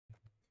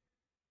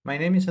My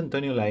name is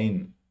Antonio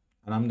Lain,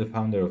 and I'm the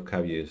founder of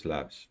Caf.js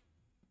Labs.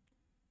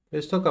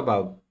 Let's talk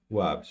about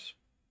WABs,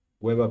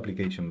 Web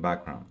Application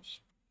Backgrounds.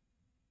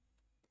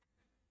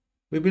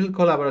 We build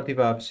collaborative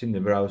apps in the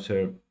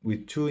browser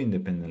with two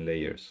independent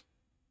layers.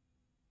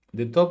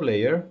 The top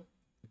layer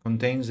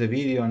contains the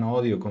video and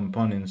audio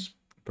components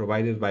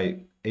provided by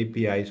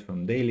APIs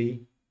from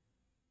Daily,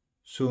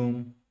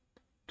 Zoom,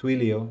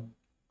 Twilio,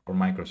 or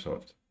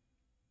Microsoft.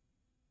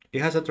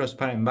 It has a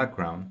transparent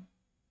background,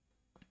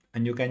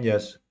 and you can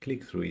just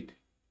click through it.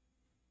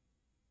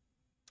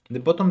 The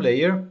bottom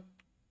layer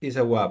is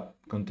a WAB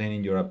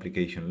containing your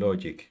application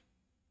logic.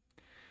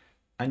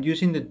 And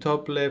using the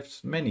top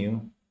left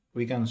menu,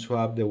 we can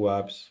swap the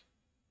WABs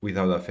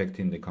without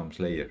affecting the comms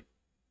layer.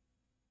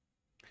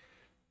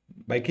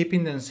 By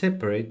keeping them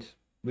separate,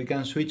 we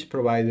can switch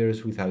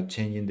providers without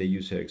changing the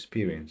user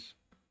experience,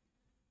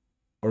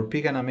 or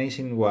pick an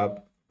amazing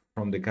WAB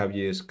from the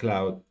Caf.js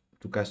cloud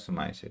to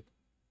customize it.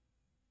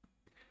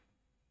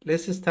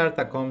 Let's start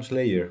a comms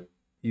layer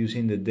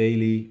using the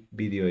Daily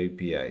video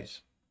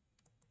APIs.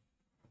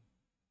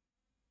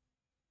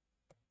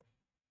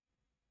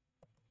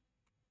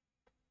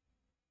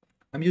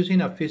 I'm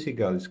using a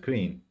physical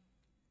screen,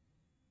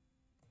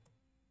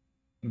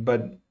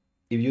 but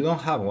if you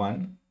don't have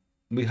one,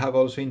 we have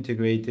also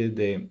integrated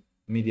the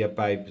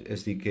MediaPipe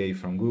SDK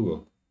from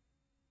Google.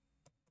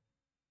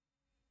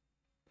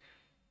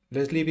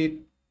 Let's leave it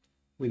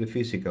with the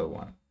physical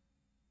one.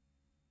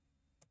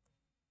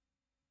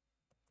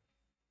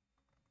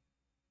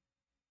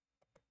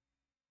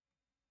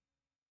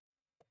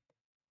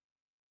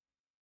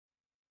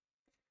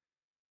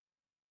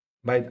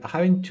 By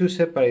having two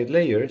separate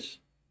layers,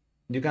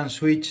 you can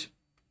switch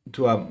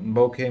to a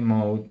bokeh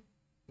mode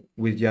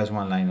with just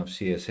one line of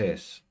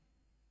CSS.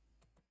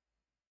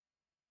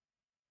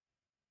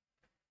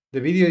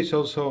 The video is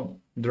also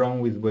drawn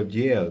with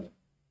WebGL,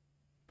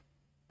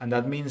 and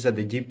that means that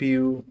the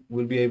GPU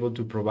will be able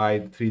to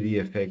provide 3D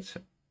effects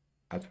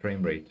at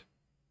frame rate.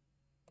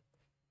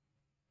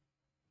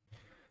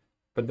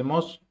 But the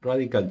most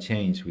radical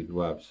change with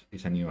WABs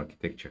is a new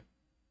architecture.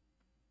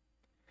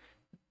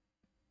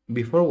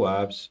 Before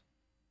WABs,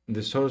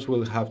 the source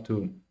will have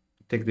to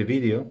take the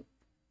video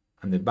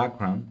and the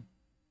background,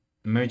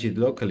 merge it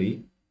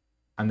locally,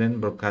 and then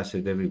broadcast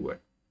it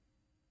everywhere.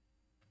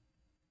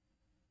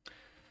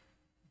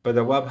 But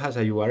the WAB has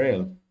a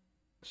URL,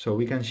 so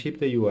we can ship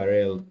the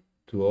URL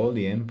to all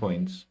the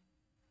endpoints,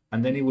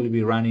 and then it will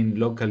be running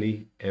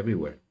locally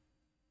everywhere.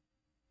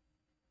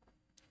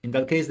 In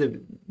that case,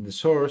 the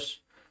source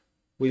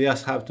will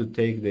just have to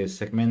take the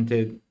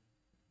segmented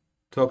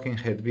talking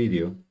head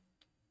video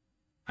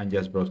and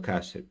just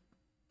broadcast it,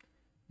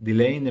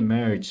 delaying the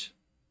merge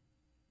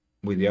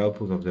with the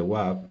output of the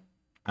WAB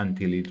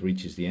until it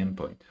reaches the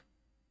endpoint.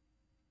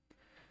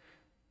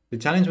 The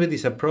challenge with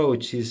this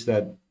approach is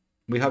that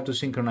we have to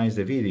synchronize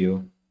the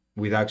video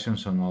with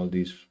actions on all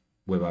these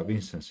web app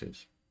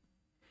instances.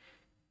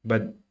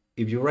 But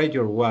if you write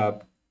your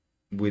WAB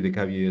with the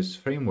Caf.js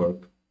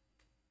framework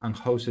and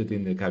host it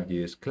in the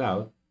Caf.js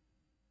cloud,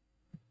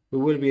 we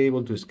will be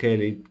able to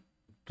scale it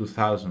to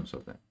thousands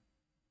of them.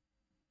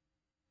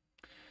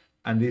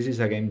 And this is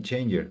a game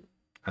changer,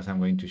 as I'm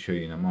going to show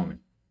you in a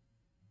moment.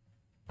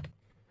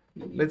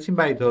 Let's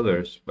invite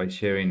others by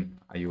sharing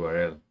a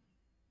URL.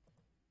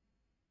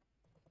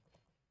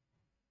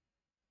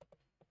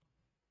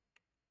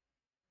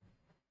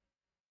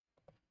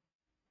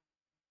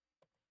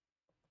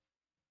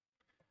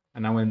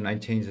 And now when I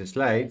change the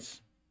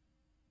slides,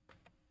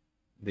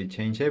 they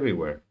change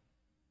everywhere.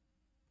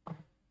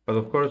 But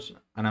of course,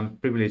 an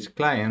unprivileged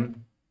client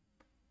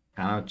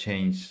cannot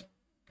change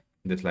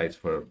the slides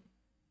for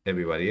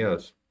everybody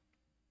else.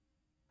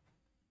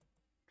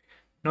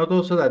 Note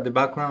also that the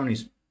background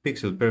is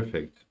pixel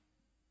perfect,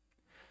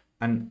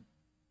 and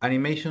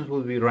animations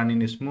will be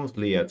running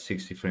smoothly at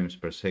 60 frames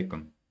per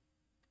second.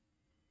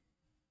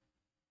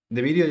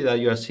 The video that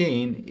you are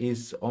seeing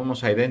is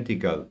almost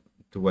identical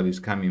to what is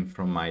coming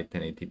from my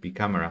 1080p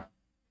camera,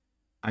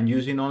 and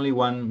using only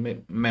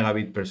 1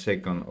 megabit per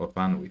second of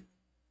bandwidth.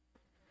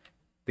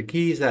 The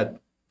key is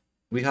that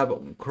we have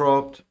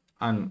cropped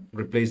and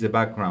replaced the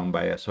background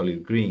by a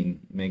solid green,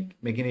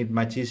 making it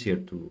much easier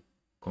to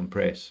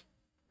compress.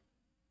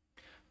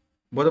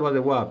 What about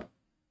the WAB?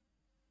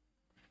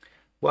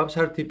 WABs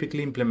are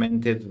typically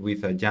implemented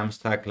with a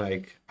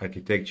Jamstack-like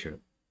architecture.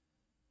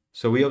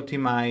 So we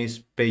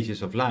optimize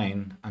pages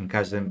offline and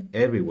cache them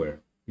everywhere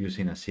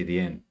using a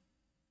CDN.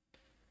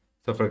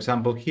 So for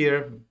example,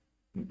 here,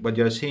 what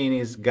you're seeing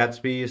is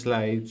Gatsby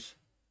slides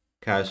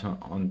cached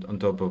on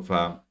top of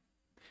a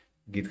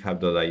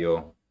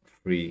github.io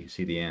free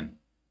CDN.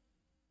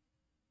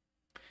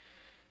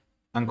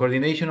 And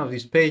coordination of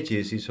these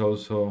pages is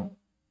also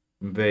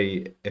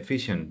very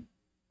efficient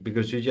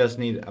because you just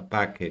need a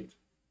packet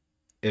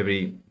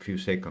every few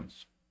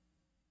seconds.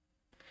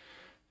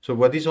 So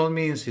what this all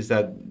means is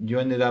that you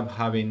ended up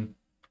having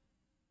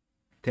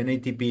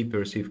 1080p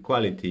perceived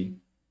quality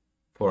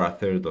for a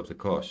third of the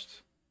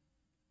cost.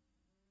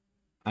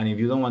 And if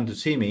you don't want to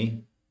see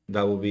me,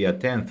 that will be a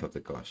tenth of the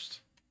cost.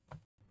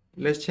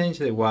 Let's change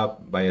the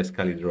WAB by a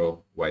ScaliDraw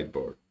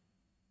whiteboard.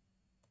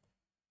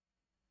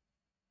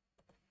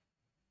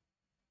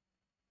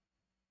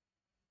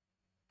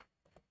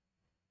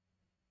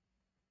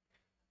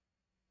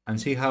 And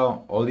see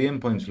how all the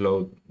endpoints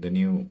load the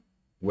new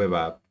web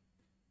app,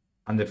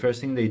 and the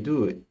first thing they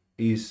do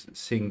is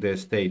sync the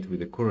state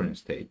with the current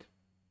state.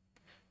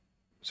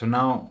 So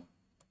now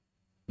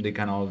they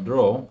can all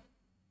draw,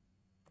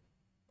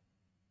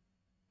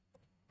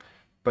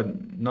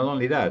 but not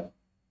only that,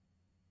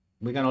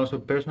 we can also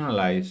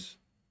personalize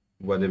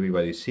what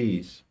everybody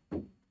sees.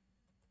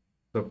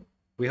 So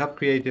we have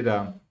created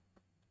a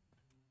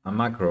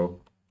macro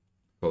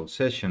called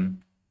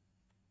session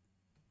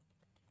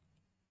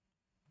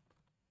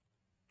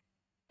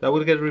that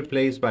will get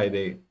replaced by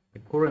the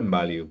current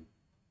value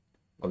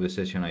of the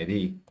session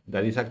ID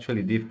that is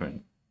actually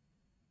different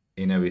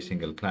in every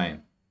single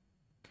client.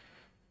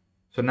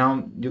 So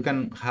now you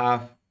can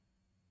have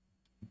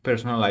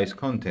personalized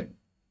content.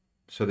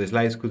 So the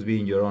slides could be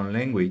in your own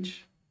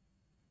language.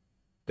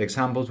 The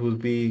examples will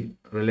be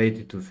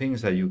related to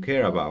things that you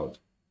care about.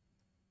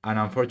 And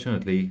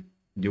unfortunately,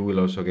 you will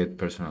also get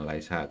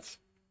personalized ads.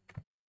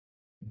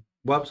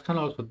 WAPs can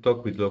also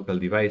talk with local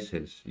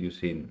devices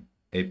using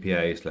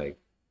APIs like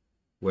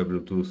Web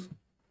Bluetooth.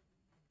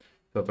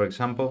 So for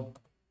example,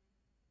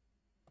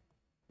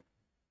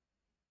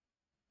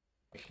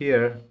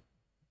 here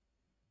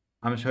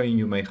I'm showing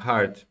you my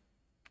heart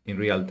in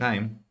real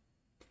time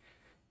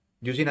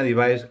using a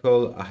device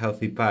called a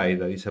Healthy Pi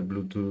that is a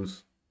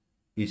Bluetooth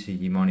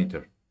ECG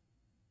monitor.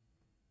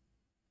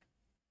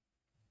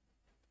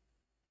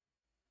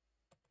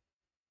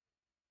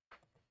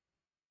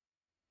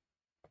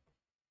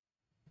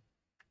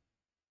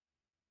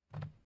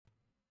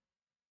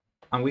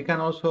 And we can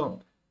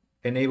also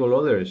enable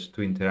others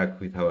to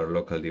interact with our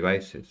local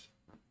devices.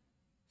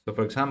 So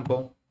for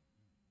example,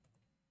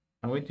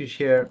 I'm going to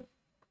share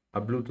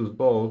a Bluetooth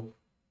bulb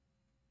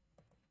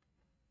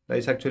that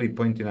is actually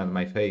pointing at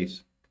my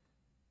face,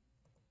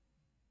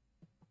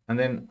 and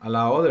then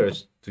allow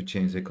others to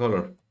change the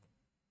color.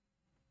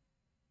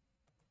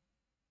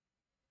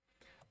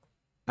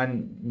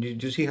 And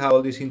you see how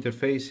all these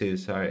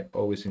interfaces are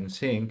always in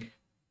sync,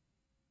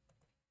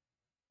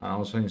 and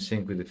also in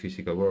sync with the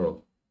physical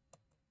world.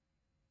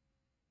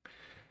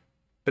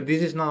 But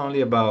this is not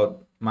only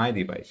about my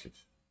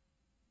devices.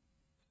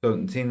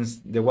 So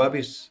since the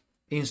WAB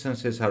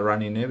instances are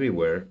running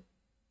everywhere,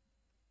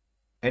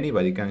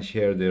 anybody can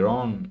share their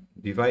own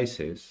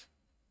devices,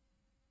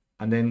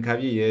 and then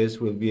Caf.js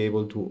will be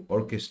able to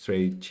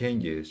orchestrate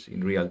changes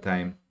in real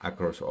time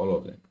across all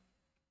of them.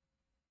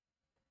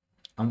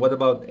 And what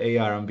about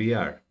AR and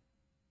VR?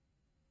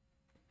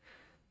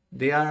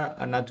 They are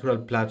a natural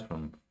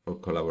platform for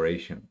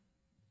collaboration,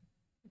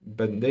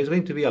 but there's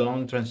going to be a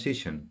long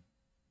transition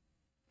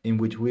in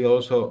which we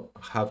also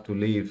have to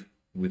live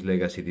with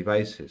legacy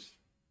devices.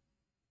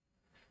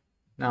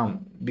 Now,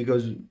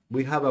 because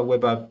we have a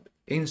web app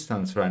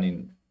instance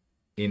running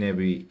in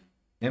every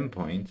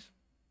endpoint,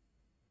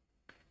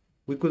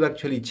 we could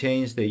actually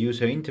change the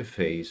user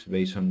interface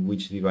based on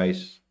which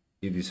device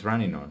it is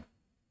running on.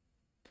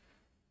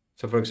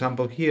 So for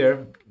example,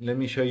 here, let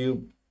me show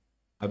you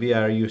a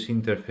VR user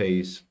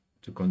interface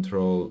to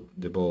control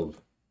the bulb.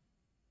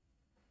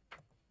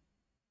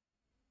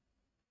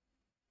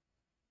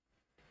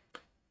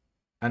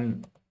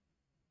 And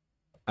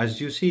as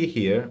you see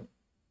here,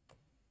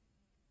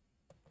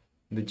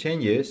 the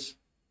changes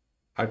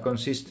are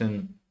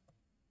consistent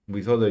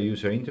with other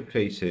user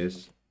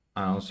interfaces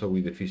and also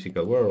with the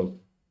physical world.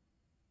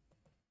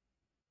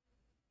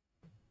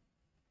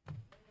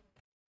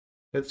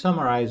 Let's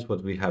summarize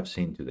what we have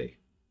seen today.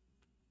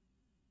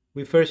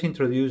 We first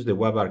introduced the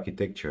WAB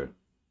architecture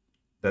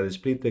that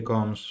split the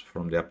comms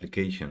from the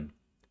application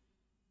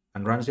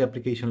and runs the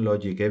application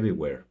logic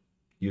everywhere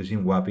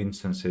using WAB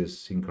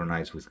instances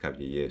synchronized with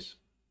Caf.js.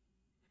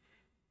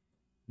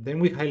 Then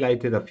we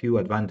highlighted a few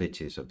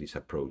advantages of this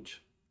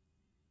approach.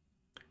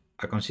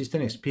 A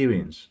consistent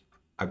experience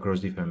across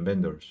different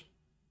vendors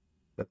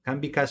that can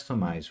be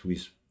customized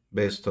with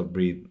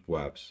best-of-breed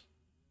WABs.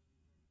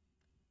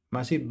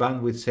 Massive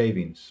bandwidth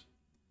savings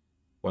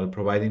while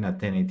providing a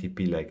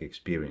 1080p-like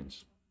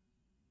experience.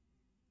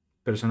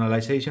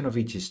 Personalization of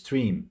each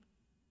stream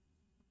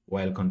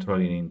while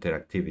controlling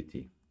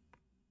interactivity.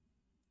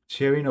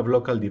 Sharing of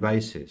local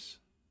devices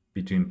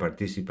between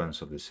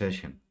participants of the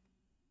session.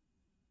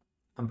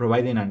 And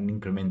providing an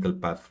incremental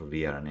path for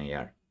VR and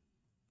AR.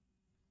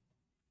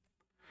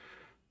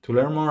 To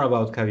learn more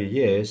about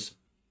Caf.js,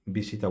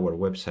 visit our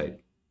website.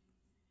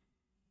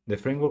 The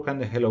framework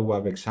and the Hello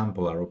WAB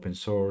example are open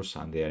source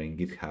and they are in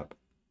GitHub.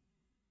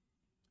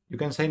 You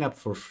can sign up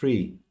for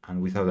free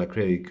and without a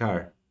credit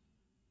card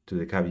to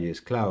the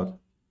Caf.js Cloud,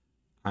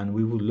 and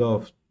we would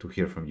love to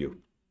hear from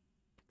you.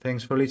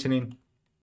 Thanks for listening.